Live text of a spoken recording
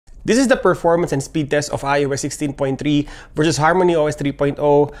This is the performance and speed test of iOS 16.3 versus HarmonyOS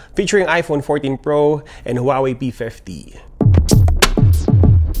 3.0 featuring iPhone 14 Pro and Huawei P50.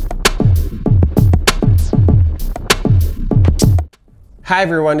 Hi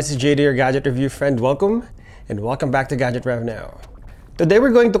everyone, this is JD, your gadget review friend. Welcome back to Gadget Rev Now. Today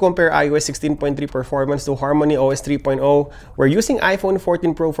we're going to compare iOS 16.3 performance to HarmonyOS 3.0. We're using iPhone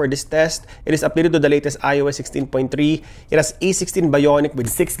 14 Pro for this test. It is updated to the latest iOS 16.3. It has A16 Bionic with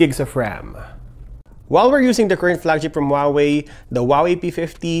 6 gigs of RAM. While we're using the current flagship from Huawei, the Huawei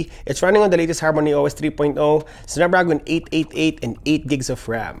P50, it's running on the latest HarmonyOS 3.0, Snapdragon 888 and 8 gigs of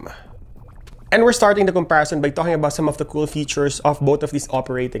RAM. And we're starting the comparison by talking about some of the cool features of both of these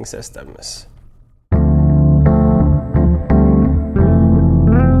operating systems.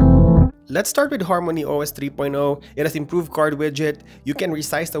 Let's start with HarmonyOS 3.0. It has improved card widget. You can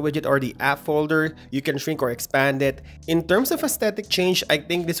resize the widget or the app folder. You can shrink or expand it. In terms of aesthetic change, I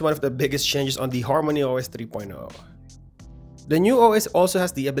think this is one of the biggest changes on the HarmonyOS 3.0. The new OS also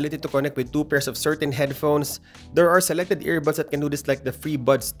has the ability to connect with 2 pairs of certain headphones. There are selected earbuds that can do this, like the free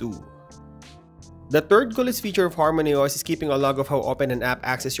Buds 2. The third coolest feature of HarmonyOS is keeping a log of how often an app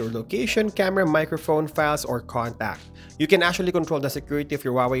accesses your location, camera, microphone, files, or contact. You can actually control the security of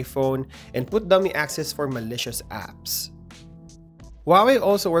your Huawei phone and put dummy access for malicious apps. Huawei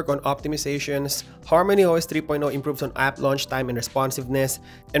also works on optimizations. HarmonyOS 3.0 improves on app launch time and responsiveness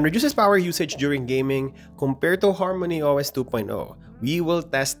and reduces power usage during gaming compared to HarmonyOS 2.0. We will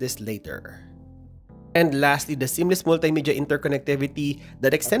test this later. And lastly, the seamless multimedia interconnectivity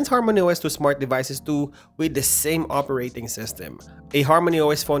that extends HarmonyOS to smart devices too with the same operating system. A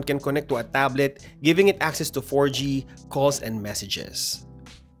HarmonyOS phone can connect to a tablet, giving it access to 4G, calls, and messages.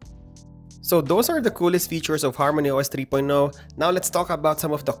 So those are the coolest features of HarmonyOS 3.0. Now let's talk about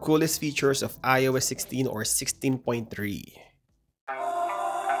some of the coolest features of iOS 16 or 16.3.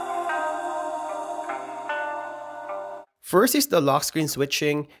 First is the lock screen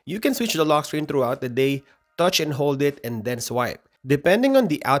switching. You can switch the lock screen throughout the day, touch and hold it, and then swipe. Depending on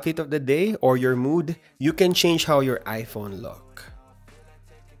the outfit of the day or your mood, you can change how your iPhone looks.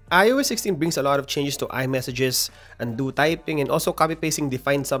 iOS 16 brings a lot of changes to iMessages, undo typing, and also copy-pasting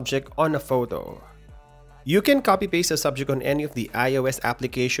defined subject on a photo. You can copy-paste a subject on any of the iOS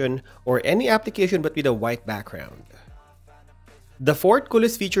application or any application but with a white background. The fourth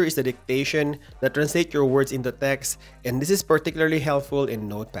coolest feature is the dictation that translates your words into text, and this is particularly helpful in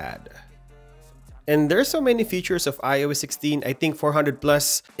Notepad. And there's so many features of iOS 16, I think 400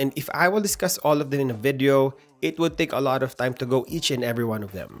 plus, and if I will discuss all of them in a video, it would take a lot of time to go each and every one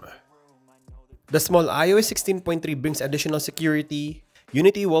of them. The small iOS 16.3 brings additional security,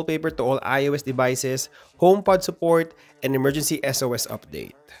 Unity wallpaper to all iOS devices, HomePod support, and emergency SOS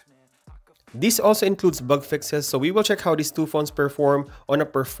update. This also includes bug fixes, so we will check how these two phones perform on a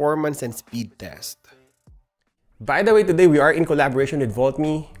performance and speed test. By the way, today we are in collaboration with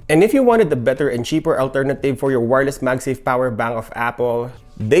VOLTME, and if you wanted the better and cheaper alternative for your wireless MagSafe Powerbank of Apple,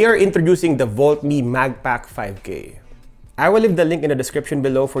 they are introducing the VOLTME MagPak 5K. I will leave the link in the description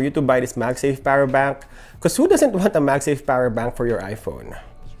below for you to buy this MagSafe Powerbank, because who doesn't want a MagSafe Powerbank for your iPhone?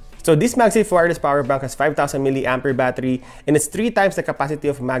 So this MagSafe wireless power bank has 5,000 mAh battery and it's 3 times the capacity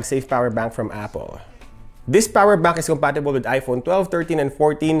of MagSafe power bank from Apple. This power bank is compatible with iPhone 12, 13, and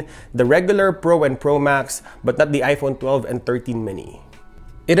 14, the regular Pro and Pro Max, but not the iPhone 12 and 13 mini.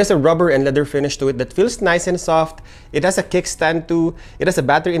 It has a rubber and leather finish to it that feels nice and soft. It has a kickstand too. It has a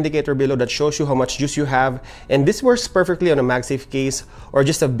battery indicator below that shows you how much juice you have, and this works perfectly on a MagSafe case or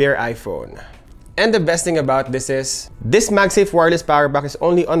just a bare iPhone. And the best thing about this is, this MagSafe wireless power bank is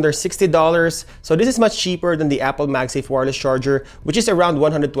only under $60, so this is much cheaper than the Apple Magsafe wireless charger, which is around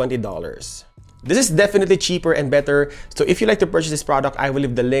 $120. This is definitely cheaper and better, so if you like to purchase this product, I will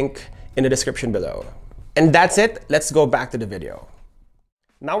leave the link in the description below. And that's it, let's go back to the video.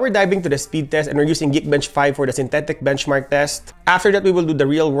 Now we're diving to the speed test and we're using Geekbench 5 for the synthetic benchmark test. After that, we will do the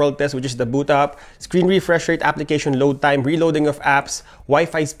real world test, which is the boot up, screen refresh rate, application load time, reloading of apps,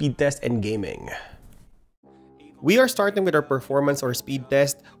 Wi-Fi speed test, and gaming. We are starting with our performance or speed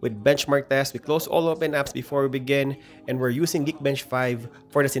test with benchmark test. We close all open apps before we begin, and we're using Geekbench 5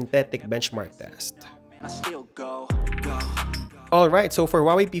 for the synthetic benchmark test. Alright, so for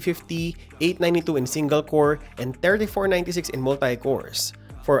Huawei P50, 892 in single core and 3496 in multi-cores.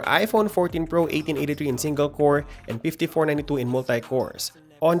 For iPhone 14 Pro, 1883 in single core and 5492 in multi-cores.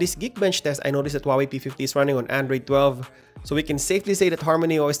 On this Geekbench test, I noticed that Huawei P50 is running on Android 12, so we can safely say that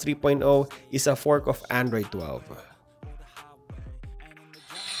HarmonyOS 3.0 is a fork of Android 12.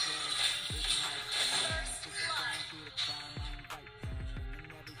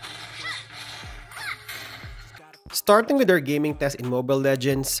 Starting with our gaming test in Mobile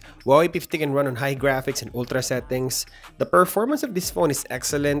Legends, Huawei P50 can run on high graphics and ultra settings. The performance of this phone is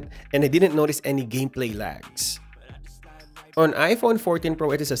excellent and I didn't notice any gameplay lags. On iPhone 14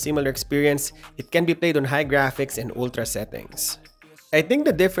 Pro, it is a similar experience. It can be played on high graphics and ultra settings. I think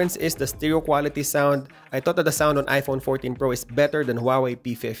the difference is the stereo quality sound. I thought that the sound on iPhone 14 Pro is better than Huawei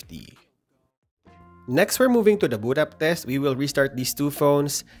P50. Next, we're moving to the boot up test. We will restart these two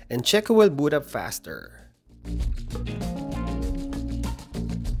phones and check who will boot up faster.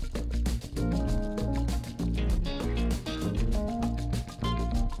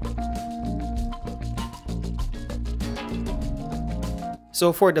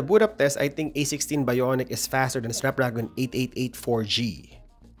 So for the boot up test, I think A16 Bionic is faster than Snapdragon 888 4G.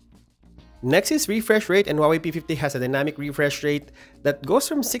 Next is refresh rate, and Huawei P50 has a dynamic refresh rate that goes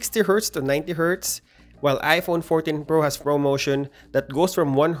from 60Hz to 90Hz, while iPhone 14 Pro has ProMotion that goes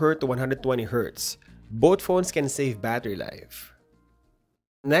from 1Hz to 120Hz. Both phones can save battery life.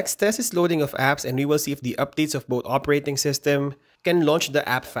 Next test is loading of apps, and we will see if the updates of both operating system can launch the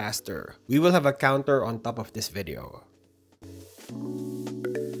app faster. We will have a counter on top of this video.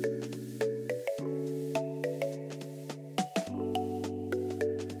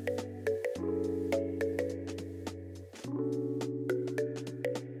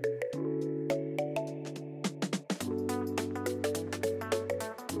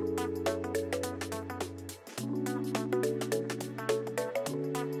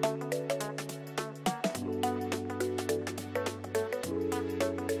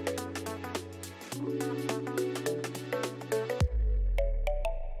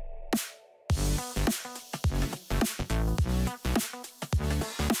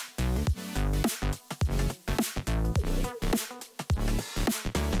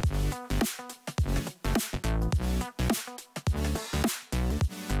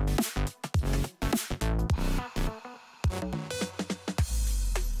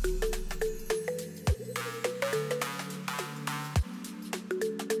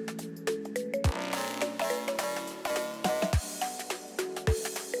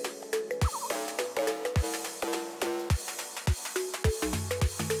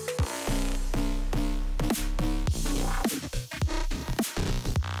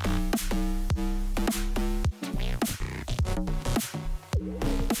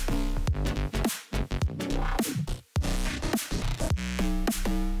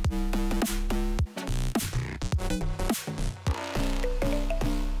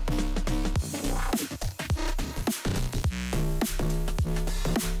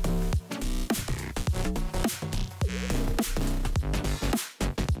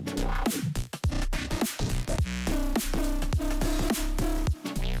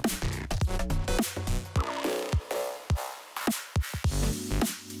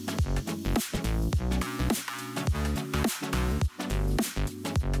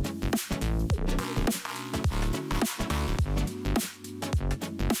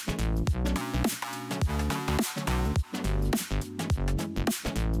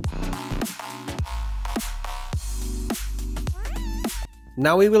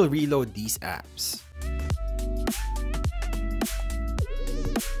 Now we will reload these apps.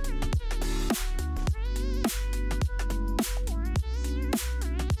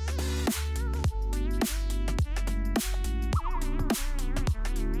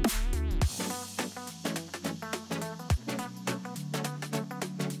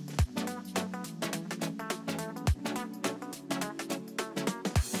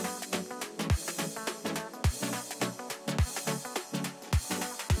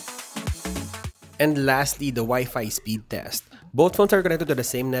 And lastly, the Wi-Fi speed test. Both phones are connected to the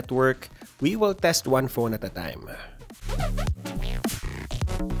same network. We will test one phone at a time.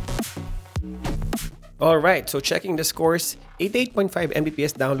 Alright, so checking the scores, 88.5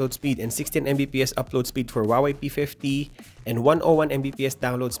 Mbps download speed and 16 Mbps upload speed for Huawei P50, and 101 Mbps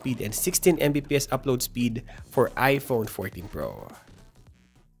download speed and 16 Mbps upload speed for iPhone 14 Pro.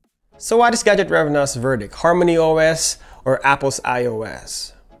 So what is Gadget Revna's verdict? HarmonyOS or Apple's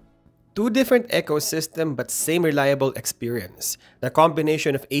iOS? Two different ecosystem but same reliable experience. The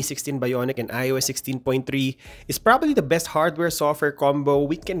combination of A16 Bionic and iOS 16.3 is probably the best hardware-software combo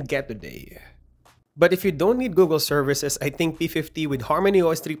we can get today. But if you don't need Google services, I think P50 with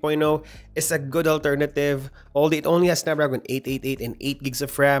HarmonyOS 3.0 is a good alternative, although it only has Snapdragon 888 and 8 gigs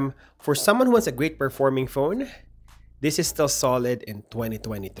of RAM. For someone who wants a great performing phone, this is still solid in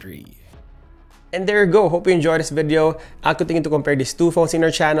 2023. And there you go. Hope you enjoyed this video. I'll continue to compare these two phones in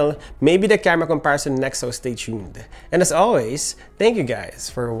our channel. Maybe the camera comparison next, so stay tuned. And as always, thank you guys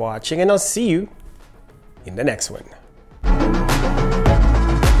for watching, and I'll see you in the next one.